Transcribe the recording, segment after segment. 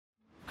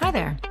Hi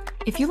there.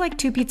 If you like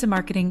Two Pizza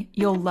Marketing,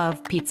 you'll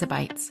love Pizza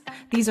Bites.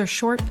 These are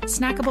short,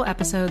 snackable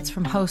episodes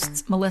from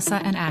hosts Melissa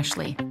and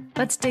Ashley.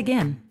 Let's dig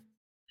in.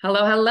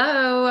 Hello,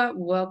 hello.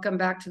 Welcome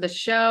back to the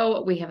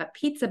show. We have a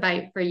pizza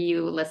bite for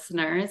you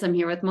listeners. I'm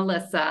here with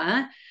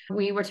Melissa.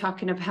 We were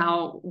talking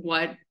about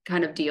what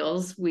kind of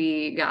deals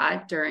we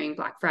got during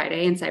Black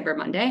Friday and Cyber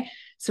Monday.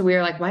 So we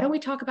were like, why don't we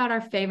talk about our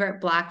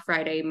favorite Black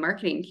Friday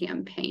marketing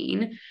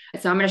campaign?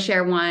 So I'm going to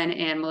share one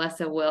and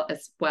Melissa will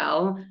as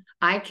well.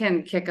 I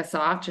can kick us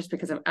off just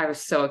because I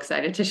was so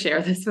excited to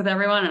share this with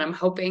everyone. And I'm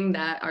hoping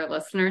that our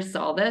listeners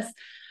saw this.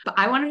 But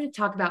I wanted to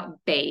talk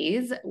about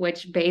Béis,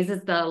 which Béis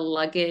is the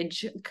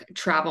luggage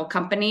travel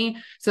company.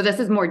 So this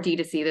is more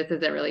D2C. This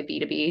isn't really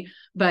B2B.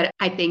 But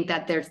I think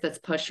that there's this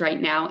push right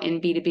now in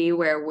B2B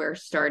where we're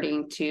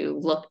starting to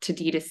look to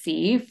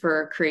D2C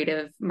for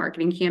creative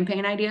marketing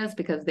campaign ideas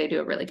because they do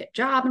a really good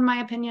job, in my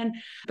opinion.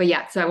 But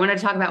yeah, so I want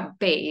to talk about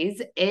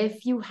Béis.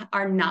 If you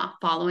are not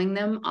following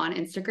them on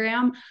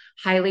Instagram,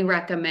 highly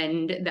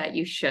recommend that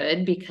you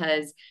should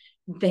because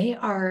they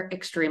are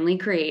extremely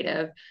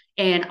creative.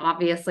 And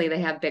obviously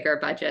they have bigger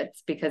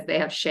budgets because they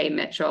have Shay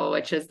Mitchell,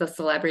 which is the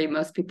celebrity.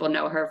 Most people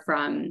know her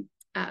from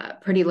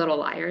Pretty Little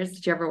Liars.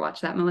 Did you ever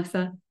watch that,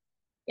 Melissa?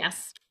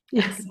 Yes.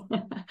 Yes.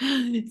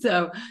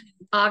 So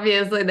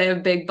obviously they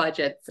have big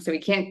budgets. So we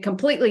can't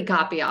completely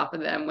copy off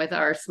of them with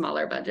our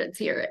smaller budgets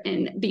here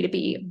in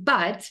B2B,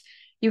 but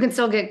you can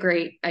still get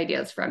great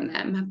ideas from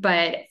them.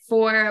 But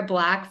for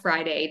Black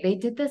Friday, they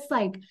did this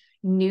like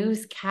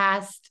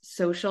newscast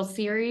social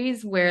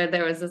series where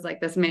there was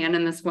this man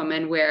and this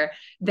woman where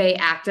they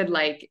acted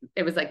like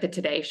it was like the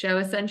Today Show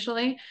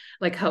essentially,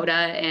 like Hoda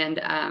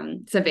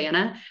and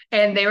Savannah,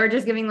 and they were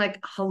just giving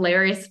like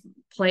hilarious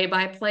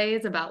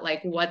play-by-plays about like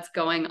what's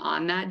going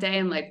on that day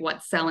and like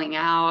what's selling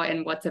out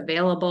and what's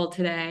available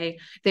today.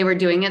 They were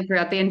doing it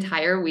throughout the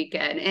entire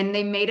weekend and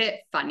they made it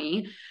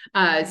funny,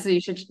 so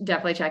you should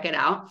definitely check it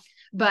out.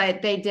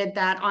 But they did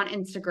that on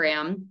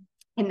Instagram.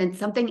 And then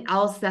something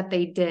else that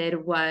they did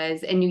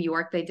was in New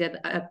York, they did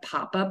a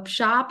pop-up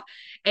shop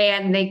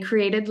and they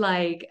created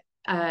like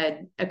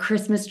a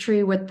Christmas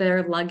tree with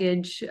their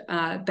luggage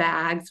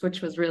bags,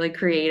 which was really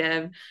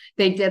creative.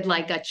 They did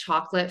like a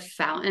chocolate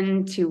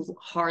fountain to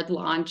hard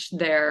launch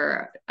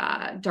their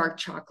dark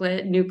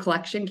chocolate new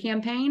collection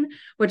campaign,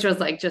 which was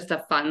like just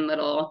a fun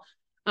little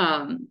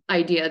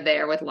idea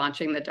there with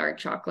launching the dark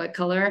chocolate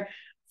color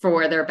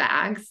for their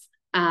bags.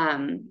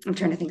 I'm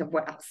trying to think of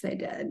what else they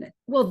did.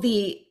 Well,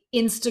 the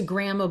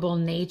Instagrammable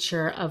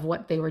nature of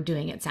what they were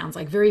doing, it sounds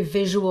like very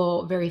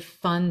visual, very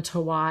fun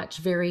to watch,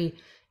 very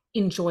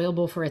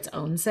enjoyable for its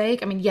own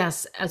sake. I mean,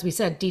 yes, as we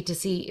said,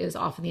 D2C is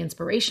often the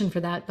inspiration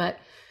for that, but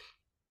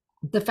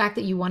the fact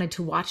that you wanted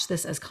to watch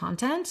this as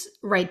content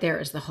right there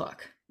is the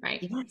hook,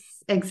 right?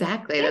 Yes,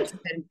 exactly. That's a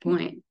good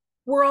point.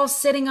 We're all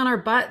sitting on our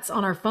butts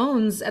on our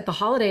phones at the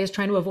holidays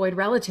trying to avoid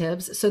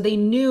relatives. So they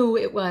knew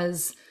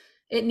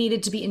it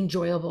needed to be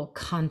enjoyable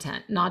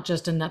content, not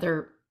just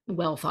another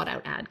well thought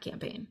out ad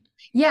campaign.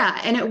 Yeah.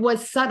 And it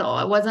was subtle.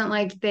 It wasn't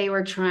like they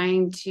were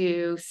trying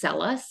to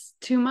sell us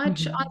too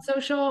much on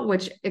social,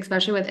 which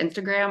especially with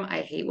Instagram,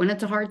 I hate when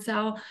it's a hard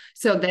sell.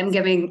 So them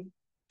giving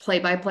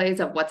play-by-plays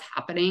of what's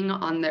happening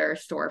on their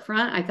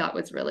storefront, I thought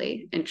was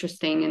really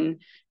interesting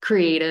and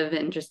creative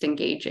and just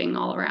engaging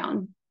all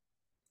around.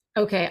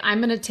 Okay, I'm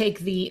going to take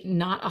the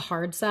not a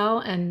hard sell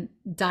and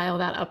dial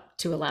that up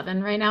to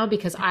 11 right now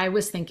because I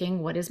was thinking,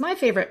 what is my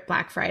favorite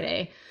Black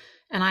Friday?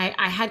 And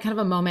I had kind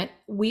of a moment.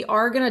 We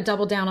are going to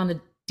double down on the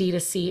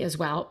D2C as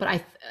well.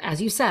 But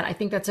as you said, I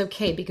think that's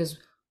okay because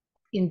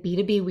in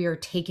B2B, we are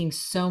taking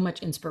so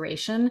much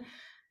inspiration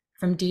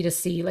from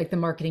D2C, like the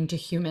marketing to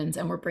humans,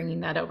 and we're bringing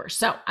that over.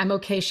 So I'm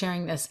okay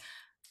sharing this,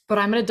 but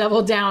I'm going to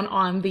double down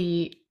on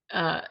the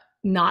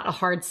not a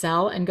hard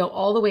sell and go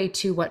all the way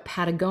to what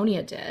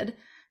Patagonia did.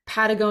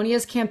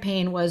 Patagonia's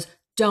campaign was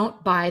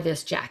don't buy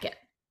this jacket.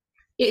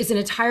 It is an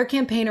entire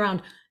campaign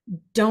around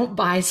don't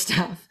buy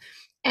stuff.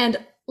 And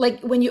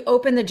like when you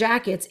open the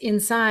jackets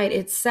inside,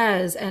 it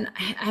says, and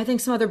I think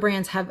some other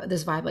brands have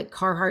this vibe, like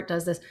Carhartt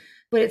does this,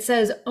 but it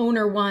says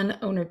owner 1,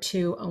 owner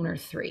 2, owner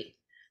 3.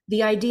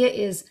 The idea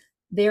is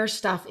their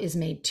stuff is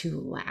made to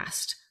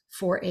last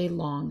for a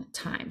long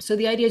time. So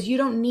the idea is you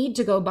don't need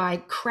to go buy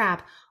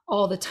crap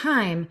all the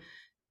time.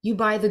 You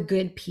buy the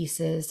good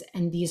pieces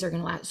and these are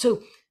going to last.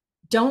 So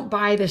don't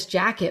buy this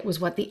jacket was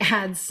what the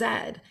ad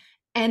said.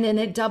 And then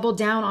it doubled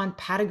down on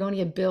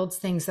Patagonia builds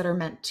things that are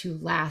meant to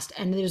last.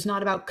 And it is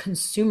not about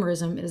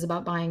consumerism. It is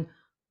about buying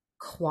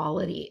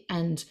quality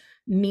and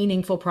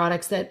meaningful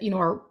products that,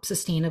 are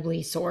sustainably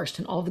sourced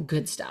and all the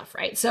good stuff,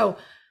 right? So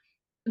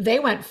they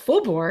went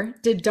full bore,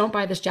 did don't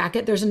buy this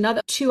jacket. There's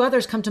two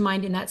others come to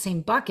mind in that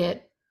same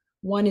bucket.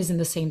 One is in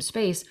the same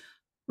space.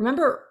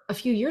 Remember a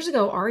few years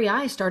ago,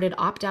 REI started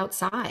Opt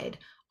Outside.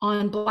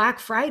 On Black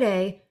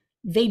Friday,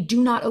 they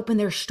do not open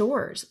their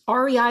stores.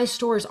 REI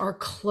stores are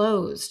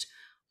closed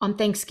on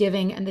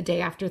Thanksgiving and the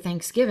day after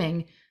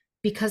Thanksgiving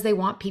because they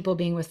want people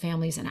being with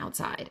families and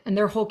outside. And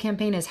their whole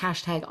campaign is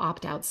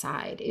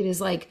 #OptOutside. It is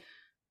like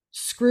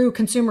screw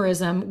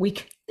consumerism.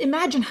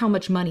 Imagine how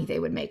much money they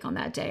would make on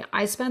that day.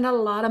 I spend a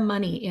lot of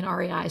money in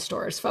REI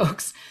stores,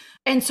 folks.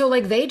 And so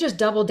like they just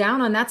double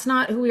down on that's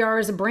not who we are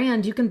as a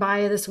brand. You can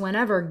buy this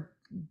whenever.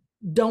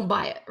 Don't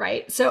buy it,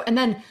 right? So, and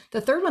then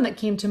the third one that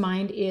came to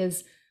mind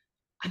is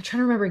I'm trying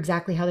to remember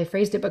exactly how they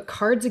phrased it, but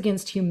Cards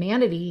Against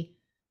Humanity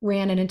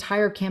ran an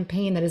entire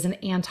campaign that is an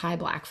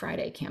anti-Black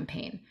Friday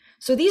campaign.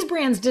 So these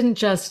brands didn't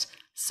just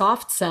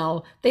soft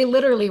sell, they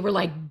literally were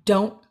like,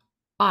 don't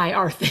buy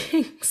our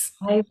things.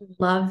 I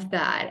love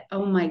that.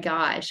 Oh my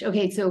gosh.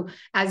 Okay. So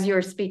as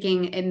you're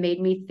speaking, it made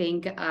me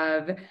think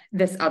of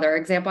this other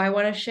example I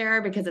want to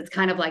share because it's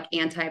kind of like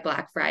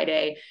anti-Black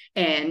Friday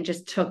and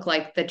just took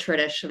like the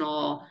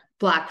traditional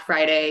Black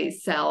Friday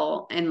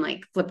sell and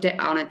like flipped it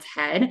on its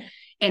head.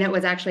 And it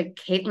was actually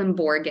Caitlin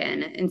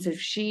Borgen. And so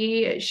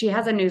she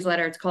has a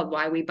newsletter. It's called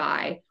Why We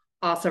Buy.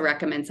 Also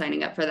recommend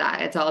signing up for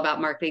that. It's all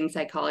about marketing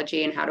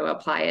psychology and how to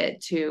apply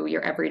it to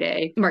your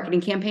everyday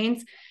marketing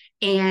campaigns.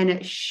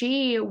 And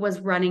she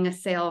was running a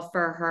sale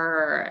for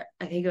her,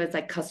 I think it was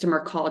like customer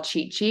call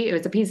cheat sheet. It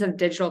was a piece of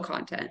digital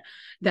content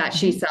that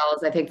she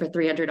sells, I think, for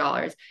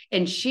 $300.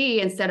 And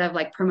she, instead of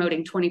like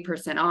promoting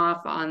 20%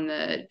 off on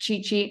the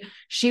cheat sheet,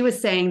 she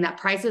was saying that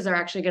prices are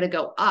actually going to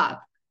go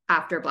up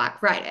after Black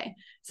Friday.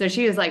 So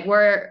she was like,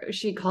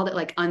 she called it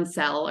like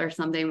unsell or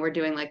something. We're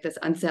doing like this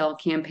unsell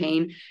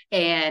campaign.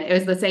 And it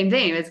was the same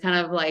thing. It was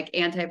kind of like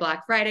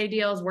anti-Black Friday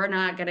deals. We're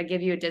not going to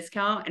give you a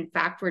discount. In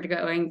fact, we're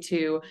going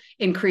to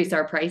increase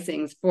our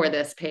pricings for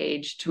this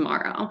page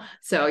tomorrow.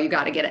 So you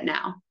got to get it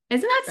now.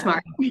 Isn't that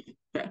smart?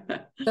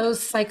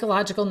 Those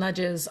psychological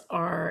nudges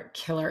are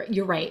killer.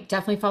 You're right.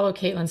 Definitely follow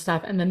Caitlin's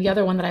stuff. And then the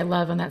other one that I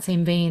love on that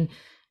same vein,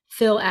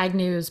 Phil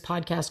Agnew's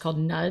podcast called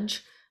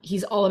Nudge.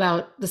 He's all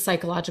about the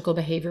psychological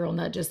behavioral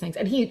nudges things.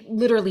 And he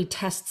literally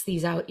tests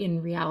these out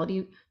in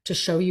reality to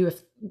show you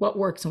if what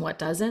works and what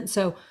doesn't.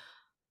 So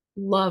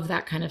love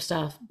that kind of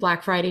stuff.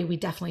 Black Friday, we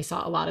definitely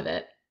saw a lot of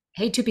it.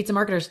 Hey, Two Pizza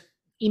Marketers,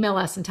 email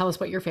us and tell us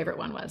what your favorite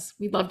one was.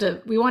 We want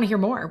to hear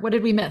more. What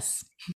did we miss?